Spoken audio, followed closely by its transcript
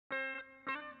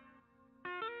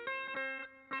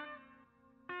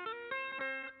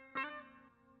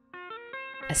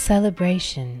A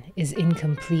celebration is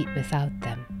incomplete without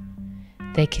them.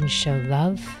 They can show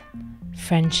love,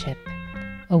 friendship,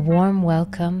 a warm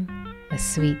welcome, a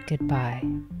sweet goodbye.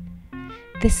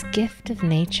 This gift of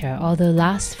nature, although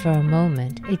lasts for a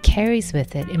moment, it carries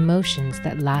with it emotions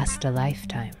that last a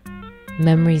lifetime.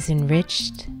 Memories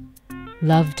enriched,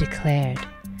 love declared,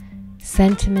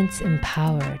 sentiments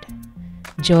empowered,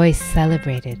 joy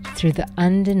celebrated through the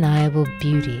undeniable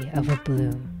beauty of a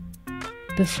bloom.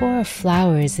 Before a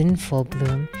flower is in full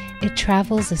bloom, it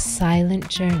travels a silent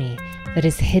journey that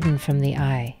is hidden from the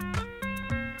eye.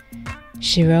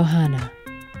 Shirohana,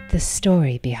 the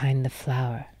story behind the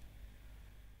flower.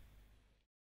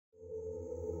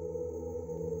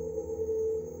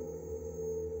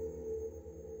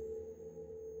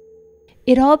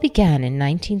 It all began in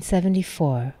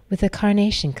 1974 with a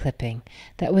carnation clipping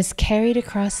that was carried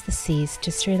across the seas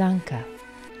to Sri Lanka.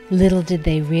 Little did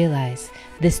they realize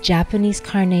this Japanese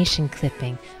carnation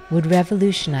clipping would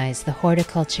revolutionize the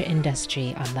horticulture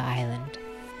industry on the island.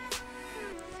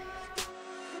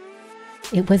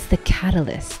 It was the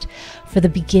catalyst for the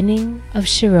beginning of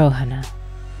Shirohana.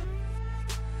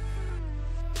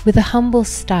 With a humble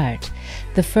start,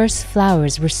 the first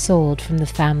flowers were sold from the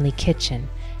family kitchen,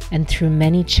 and through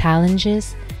many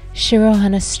challenges,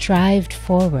 Shirohana strived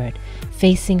forward,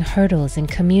 facing hurdles in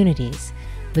communities,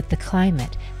 with the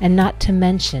climate, and not to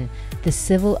mention the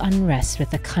civil unrest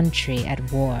with a country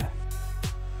at war.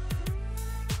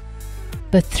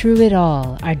 But through it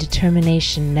all, our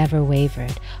determination never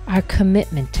wavered. Our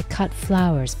commitment to cut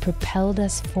flowers propelled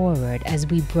us forward as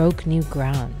we broke new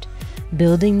ground,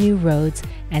 building new roads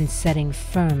and setting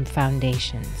firm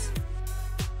foundations.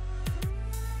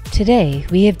 Today,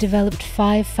 we have developed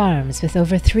 5 farms with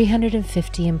over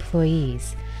 350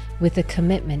 employees. With a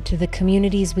commitment to the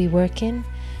communities we work in,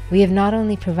 we have not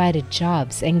only provided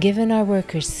jobs and given our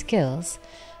workers skills,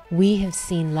 we have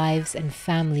seen lives and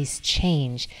families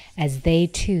change as they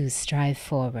too strive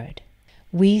forward.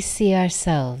 We see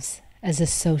ourselves as a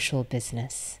social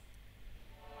business.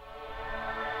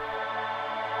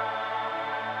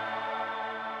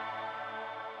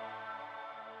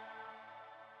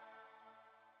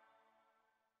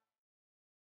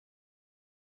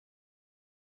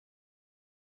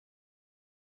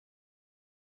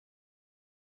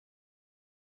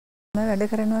 මම වැඩ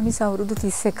කරනවා මිස අවුරුදු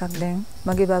 31ක් දැන්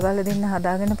මගේ බබාලා දෙන්න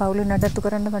හදාගෙන පවුල නඩත්තු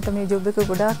කරන්න මට මේ ජොබ් එක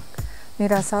ගොඩාක් මේ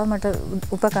රසාව මට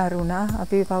උපකාර වුණා.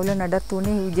 අපි පවුල නඩත්තු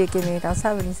උනේ UJK මේ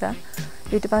රසාව නිසා.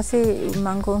 ඊට පස්සේ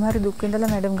මම කොහොම හරි දුක්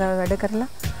විඳලා මැඩම් ගාව වැඩ කරලා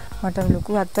මට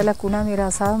ලොකු අත්වලක් වුණා මේ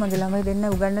රසාව මගේ ළමයි දෙන්න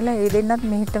උගන්නලා ඒ දෙන්නත්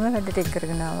මෙහෙටම වැඩට එක්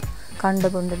කරගෙන ආවා.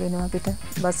 කණ්ඩ බොණ්ඩ දෙනවා අපිට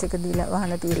බස් එක දීලා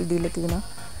වහන තීල් දීලා තියෙනවා.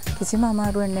 කිසිම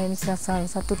අමාරුවක් නැහැ මිස රසාව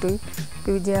සතුටුයි.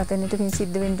 විජය අතනෙට පින්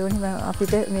සිද්ධ වෙන්න ඕනේ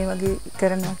අපිට මේ වගේ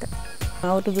කරනවට.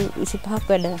 අවුරුදු 25ක්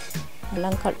වැඩ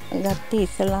ලංකාව ගත්තී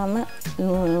ඉස්සලාම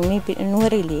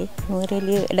නුවරඑළියේ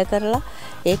වැඩ කරලා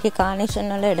ඒකේ කානේෂන්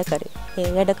වල වැඩ කරේ. ඒ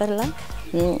වැඩ කරලා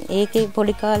ඒකේ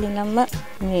පොඩි කාලේ ඉඳන්ම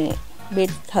මේ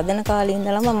බෙඩ් හදන කාලේ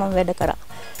ඉඳලම මම වැඩ කරා.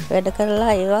 වැඩ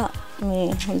කරලා ඒවා මේ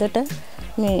හොඳට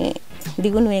මේ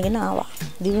දිගුණු වෙගෙන ආවා.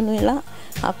 දිගුණු වෙලා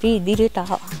අපි ඉදිරියට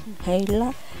ආවා.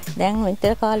 ඇවිල්ලා දැන්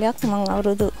විතර කාලයක් මම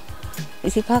අවුරුදු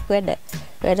 25ක්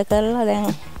වැඩ කරලා දැන්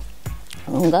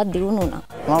උංගා දිනුනා.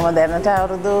 මම දැනට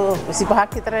අවුරුදු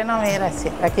 25ක් විතර වෙනවා මේ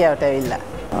රැකියාවට ඇවිල්ලා.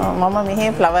 මම මෙහි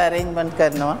ෆ්ලවර් අරේන්ජ්මන්ට්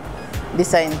කරනවා,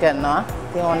 ඩිසයින් කරනවා.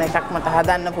 ඉතින් ඕන එකක් මට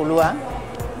හදන්න පුළුවන්.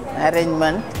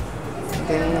 අරේන්ජ්මන්ට්,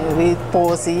 ඉතින් රීත්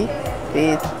පෝසි,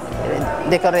 රීත්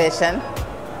ඩෙකොරේෂන්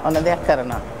ඕන දෙයක්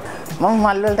කරනවා. මම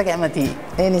මල් වලට කැමතියි.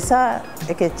 ඒ නිසා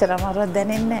ඒක එච්චර අමාරුවක්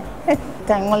දැනෙන්නේ නැහැ.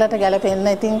 තැන් වලට ගැලපෙන්න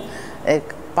ඉතින්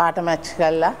පාට මැච්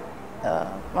කරලා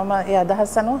මම ඒ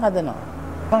අදහස් අනුව හදනවා.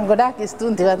 මම ගොඩාක්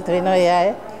ස්තුතිවන්ත වෙනවා එයාය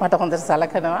මට හොඳට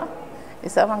සලකනවා. ඒ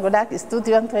නිසා මම ගොඩාක්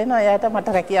ස්තුතිවන්ත වෙනවා එයාට මට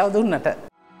රැකියාව දුන්නට.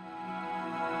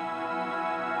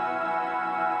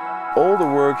 All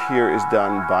the work here is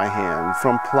done by hand,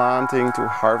 from planting to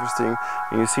harvesting.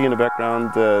 And you see in the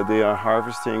background they are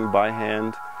harvesting by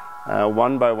hand.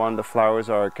 One by one the flowers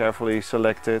are carefully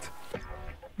selected.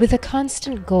 With a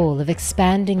constant goal of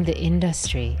expanding the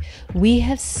industry, we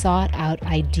have sought out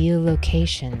ideal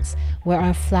locations where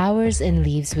our flowers and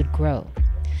leaves would grow.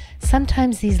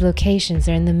 Sometimes these locations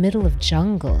are in the middle of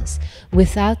jungles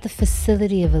without the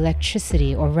facility of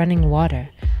electricity or running water.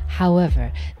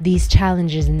 However, these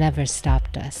challenges never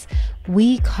stopped us. We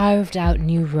carved out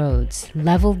new roads,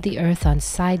 leveled the earth on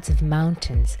sides of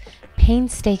mountains,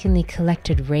 painstakingly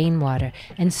collected rainwater,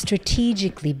 and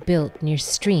strategically built near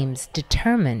streams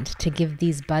determined to give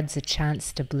these buds a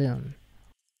chance to bloom.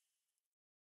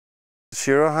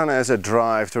 Shirohana has a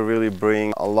drive to really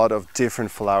bring a lot of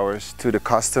different flowers to the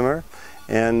customer,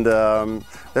 And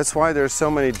that's why there's so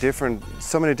many different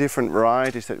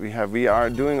varieties that we have. We are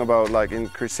doing about, like in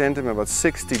chrysanthemum, about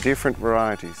 60 different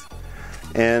varieties.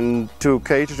 And to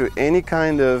cater to any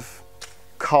kind of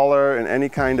color and any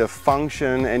kind of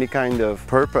function, any kind of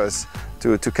purpose,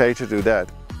 to cater to that.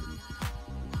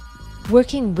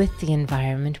 Working with the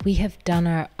environment, we have done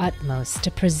our utmost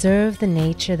to preserve the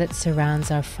nature that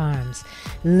surrounds our farms,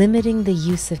 limiting the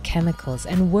use of chemicals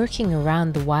and working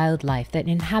around the wildlife that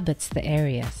inhabits the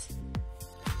areas.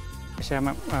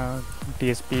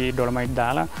 TSP dolomite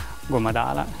දාලා ගොම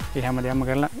දාලා ඒ හැම දෙයක්ම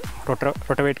කරලා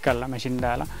රොටවේට් කරලා machine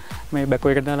දාලා මේ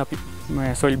backhoe එක දාලා අපි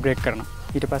සොයිල් බ්‍රේක් කරනවා.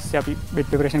 ඊට පස්සේ අපි බෙඩ්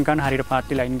ප්‍රෙපරේෂන් කරන හරියට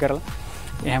පාත්ටි ලයින් කරලා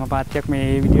ඒ හැම පාත්තියක්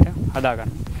මේ විදිහට හදා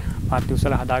ගන්නවා. පාත්ටි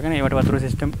උස්සලා හදාගෙන ඒවට වතුර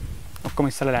සිස්ටම් ඔක්කොම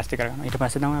ඉස්සලා ලෑස්ති කරගන්නවා. ඊට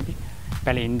පස්සේ තමයි අපි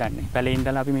පැලේ ඉඳන්නේ. පැලේ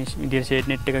ඉඳලා අපි මේ විදිහට ෂේඩ්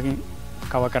net එකකින්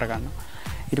කවර් කරගන්නවා.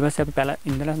 ඊට පස්සේ අපි පැල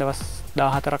ඉඳලා දවස්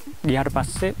 14ක් ගියාට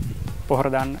පස්සේ පොහොර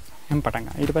දාන්න එම් පටන්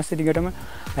ගන්නවා. ඊට පස්සේ දිගටම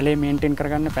පැලේ මේන්ටේන්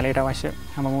කරගන්න පැලේට අවශ්‍ය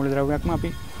හැම මූලද්‍රව්‍යයක්ම අපි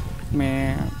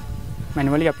මේ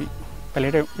මැනුවලි අපි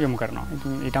පැලේට යොමු කරනවා.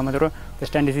 ඊට අමතරව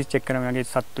පෙස්ට් ඇන්ඩ් ඩිසීස් චෙක් කරනවා. වගේ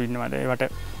සත්තු ඉන්නවද? ඒවට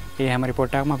ඒ හැම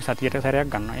රිපෝට් එකක්ම අපි සතියට සැරයක්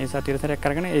ගන්නවා. ඒ සතියට සැරයක්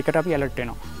කරගෙන ඒකට අපි ඇලර්ට්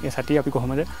වෙනවා. ඒ සතිය අපි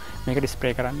කොහොමද මේකට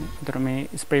ස්ප්‍රේ කරන්නේ? ඒතර මේ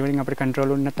ස්ප්‍රේ වලින් අපිට කන්ට්‍රෝල්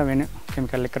වුනේ නැත්නම් වෙන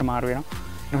කෙමිකල් එකකට මාරු වෙනවා.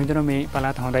 එහෙනම් හිතනවා මේ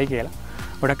පළාත හොඳයි කියලා.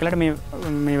 ගොඩක් වෙලාට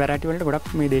මේ වැරයිටි වලට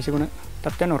ගොඩක් මේ දේශගුණ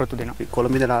තත්ත්වයන් ඔරොත්තු දෙනවා.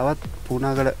 කොළඹ ඉඳලා ආවත්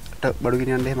පුණාගලට බඩු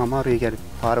ගෙනියන්න එහෙම අමාරුයි. කියන්නේ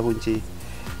පාර පුංචි.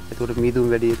 ඒකට මීදුම්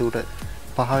වැඩි. ඒකට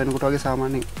පහ වෙනකොට වගේ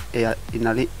සාමාන්‍යයෙන් ඒ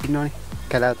නලි ඉන්නවනේ.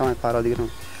 කැලෑ තමයි පාර දිගටම.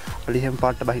 අලි හැම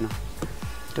පාටට බහිනවා.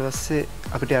 ඊට පස්සේ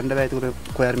අපිට යන්න බෑ.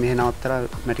 ඒකට කොයර් මෙහෙ නවත්තලා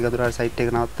මැටි ගදුරාට සයිට්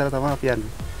එක නවත්තලා තමයි අපි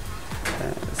යන්නේ.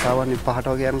 සාමාන්‍ය පහට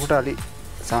වගේ යනකොට අලි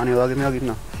සාමාන්‍ය වගේ මේවා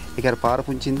ගින්නවා. ඒක අර පාර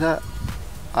පුංචින්දා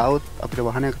ආවොත් අපිට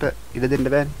වාහනයකට ඉඩ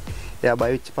දෙන්න බෑනේ. එයා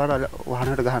බය වෙච්ච පාර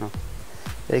වාහනයට ගහනවා.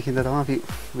 ඒකින්ද තමයි අපි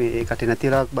මේ කටි නැති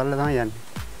වෙලාවක් බලලා තමයි යන්නේ.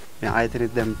 මේ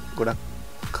ආයතනෙත් දැන් ගොඩක්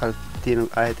කල් තියෙන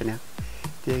ආයතනයක්.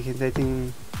 ඒකින්ද ඉතින්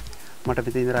මට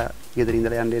පිටින් ඉඳලා ගෙදර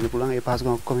ඉඳලා යන්න පුළුවන්. ඒ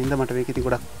පහසුකම් ඔක්කොම හින්දා මට මේක ඉතින්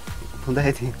ගොඩක් හොඳයි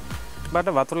ඉතින්.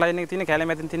 බට වතුර ලයින් එකේ තියෙන කැලේ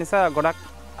මැදින් තියෙන නිසා ගොඩක්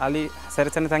අලි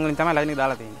සැරසෙන තැන් වලින් තමයි ලයින් එක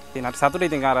දාලා තියෙන්නේ. ඉතින් අර සතුටුයි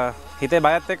ඉතින් අර හිතේ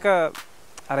බයත් එක්ක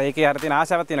අර ඒකේ අර තියෙන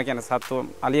ආශාවක් තියෙනවා කියන්නේ සත්තු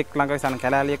අලියෙක් ළඟ ඉස්සන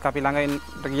කැලේ අලියෙක් අපි ළඟ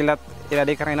ගිහිල්ලා ඒ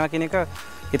වැඩේ කරගෙන යනවා කියන එක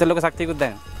හිතේ ලොකු ශක්තියකුත්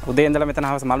දැනෙනවා. උදේ ඉඳලා මෙතන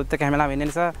හවස මලුත් එක්ක හැමලා වෙන්න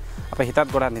නිසා අපේ හිතත්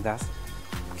ගොඩක් නිදහස්.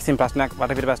 කිසිම ප්‍රශ්නයක්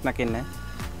වටපිට ප්‍රශ්නයක් ඉන්නේ නැහැ.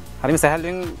 හරිම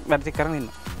සැහැල්ලුවෙන් වැඩ ටික කරගෙන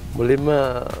ඉන්නවා. මුලින්ම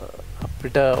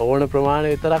අපිට ඕන ප්‍රමාණය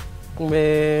විතරක්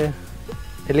මේ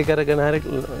එලි කරගෙන හරි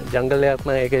ජංගලයක්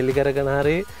නම් ඒක එලි කරගෙන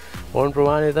හරි ඕන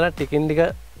ප්‍රමාණය විතරක් ටිකින් ටික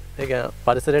ඒක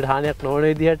පරිසරයට හානියක් නොවන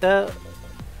විදිහට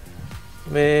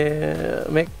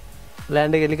මේ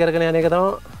ලෑන්ඩ් එක එලි කරගෙන යන එක තමයි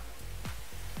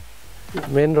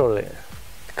මේන් රෝල් එක.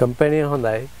 කම්පැනි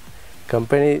හොඳයි.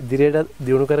 කම්පැනි ඉදිරියට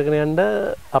දියුණු කරගෙන යන්න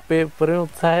අපේ උපරිම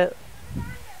උත්සාහය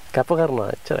කැප කරනවා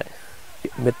එච්චරයි.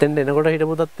 මෙතෙන් එනකොට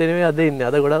හිටපු තත්ත්වෙ නෙවෙයි අද ඉන්නේ.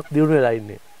 අද ගොඩක් දියුණු වෙලා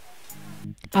ඉන්නේ.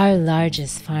 Our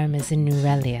largest farm is in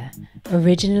Nurelia.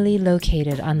 Originally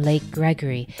located on Lake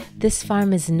Gregory, this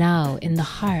farm is now in the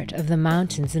heart of the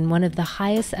mountains in one of the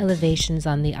highest elevations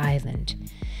on the island.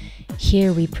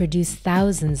 Here we produce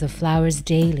thousands of flowers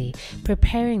daily,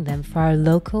 preparing them for our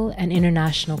local and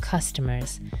international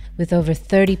customers, with over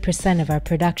 30% of our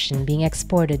production being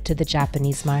exported to the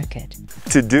Japanese market.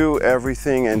 To do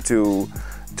everything and to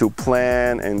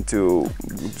plan and to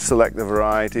select the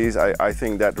varieties, I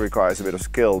think that requires a bit of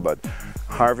skill, but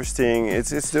harvesting,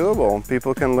 it's doable.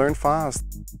 People can learn fast.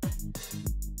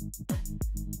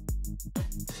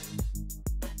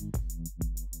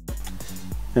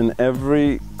 And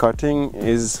every cutting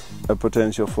is a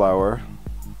potential flower.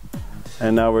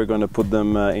 And now we're going to put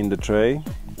them in the tray.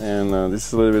 And this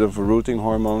is a little bit of a rooting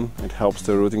hormone. It helps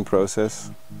the rooting process.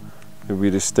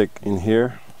 We just stick in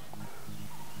here.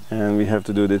 And we have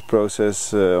to do this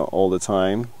process all the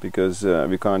time because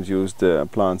we can't use the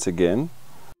plants again.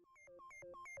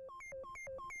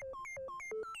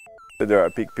 There are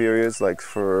peak periods, like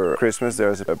for Christmas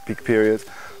there's a peak period,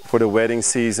 for the wedding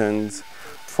seasons,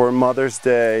 for Mother's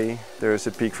Day, there's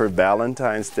a peak for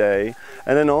Valentine's Day,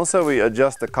 and then also we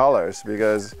adjust the colors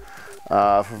because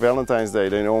for Valentine's Day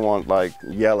they don't want like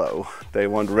yellow, they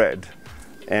want red.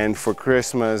 And for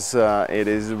Christmas it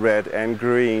is red and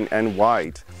green and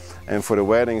white. And for the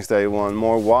weddings they want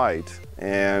more white.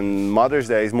 And Mother's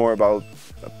Day is more about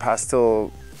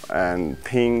pastel and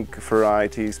pink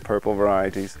varieties, purple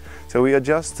varieties. So we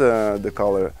adjust the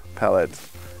color palette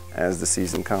as the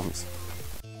season comes.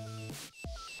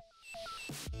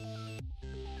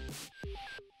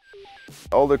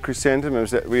 All the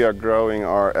chrysanthemums that we are growing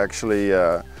are actually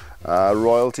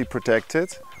royalty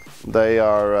protected. They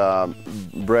are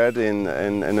bred in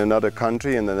another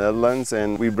country, in the Netherlands,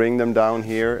 and we bring them down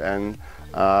here and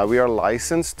We are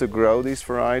licensed to grow these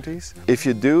varieties. If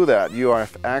you do that, you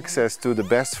have access to the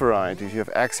best varieties, you have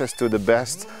access to the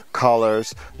best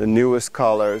colors, the newest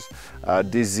colors,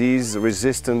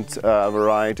 disease-resistant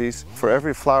varieties. For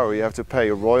every flower you have to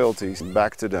pay royalties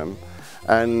back to them.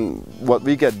 And what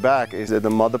we get back is that the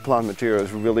mother plant material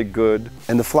is really good.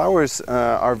 And the flowers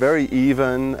are very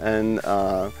even, and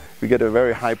we get a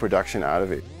very high production out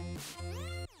of it.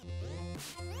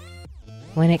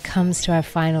 When it comes to our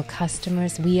final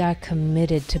customers, we are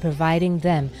committed to providing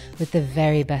them with the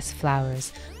very best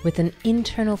flowers, with an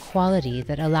internal quality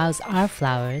that allows our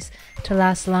flowers to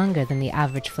last longer than the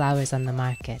average flowers on the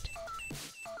market.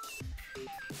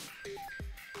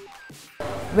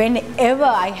 Whenever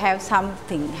I have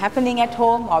something happening at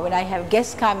home or when I have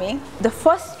guests coming, the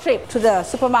first trip to the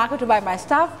supermarket to buy my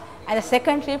stuff and the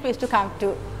second trip is to come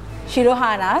to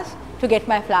Shirohana's to get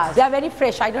my flowers. They are very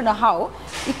fresh, I don't know how.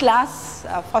 It lasts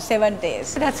for 7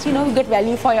 days. That's, you get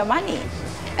value for your money.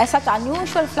 And such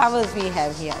unusual flowers we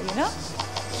have here,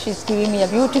 She's giving me a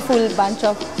beautiful bunch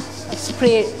of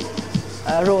spray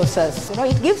roses.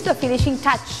 It gives the finishing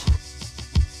touch.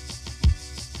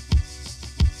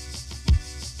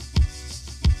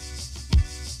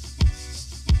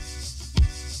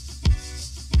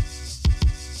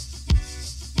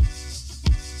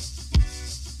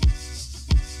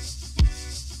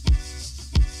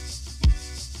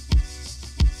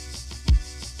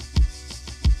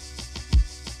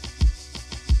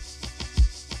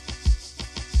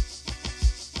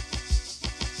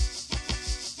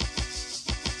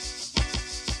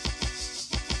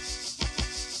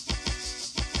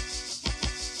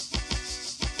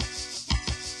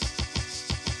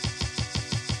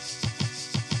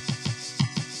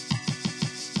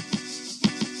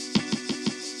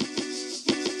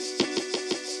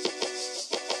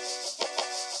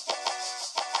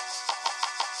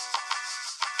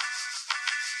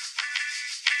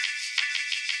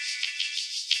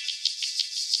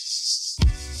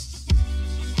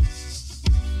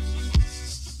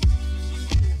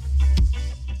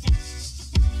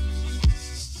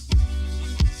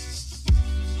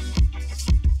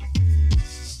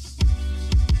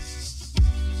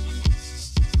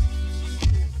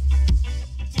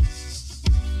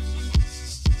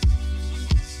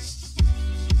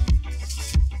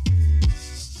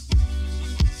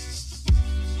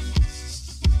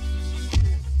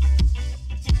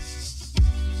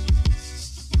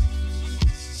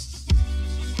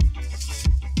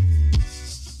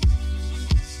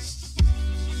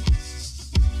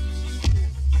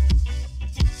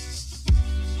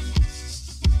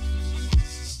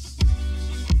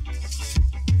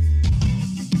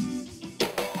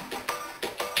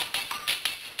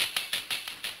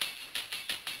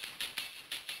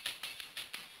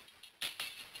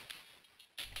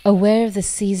 Aware of the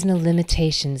seasonal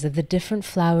limitations of the different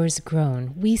flowers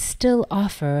grown, we still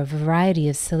offer a variety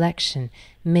of selection,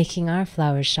 making our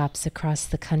flower shops across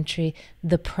the country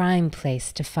the prime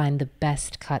place to find the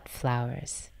best cut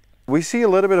flowers. We see a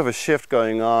little bit of a shift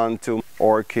going on to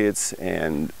orchids,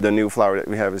 and the new flower that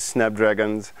we have is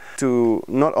snapdragons, to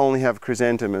not only have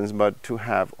chrysanthemums but to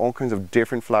have all kinds of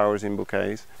different flowers in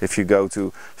bouquets. If you go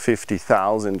to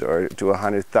 50,000 or to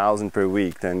 100,000 per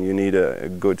week, then you need a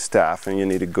good staff and you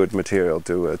need a good material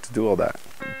to do all that.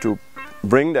 To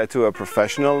bring that to a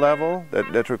professional level,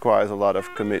 that requires a lot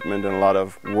of commitment and a lot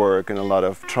of work and a lot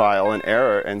of trial and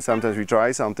error, and sometimes we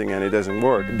try something and it doesn't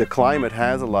work. The climate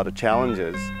has a lot of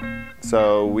challenges,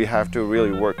 so we have to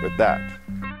really work with that.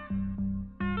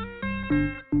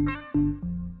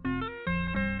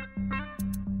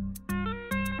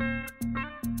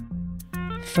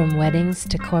 From weddings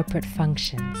to corporate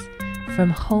functions, from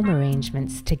home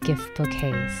arrangements to gift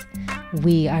bouquets,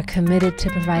 we are committed to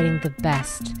providing the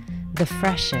best, the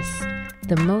freshest,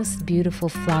 the most beautiful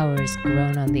flowers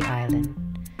grown on the island.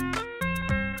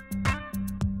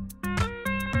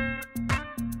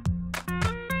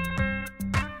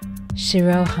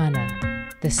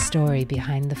 Shirohana, the story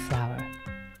behind the flower.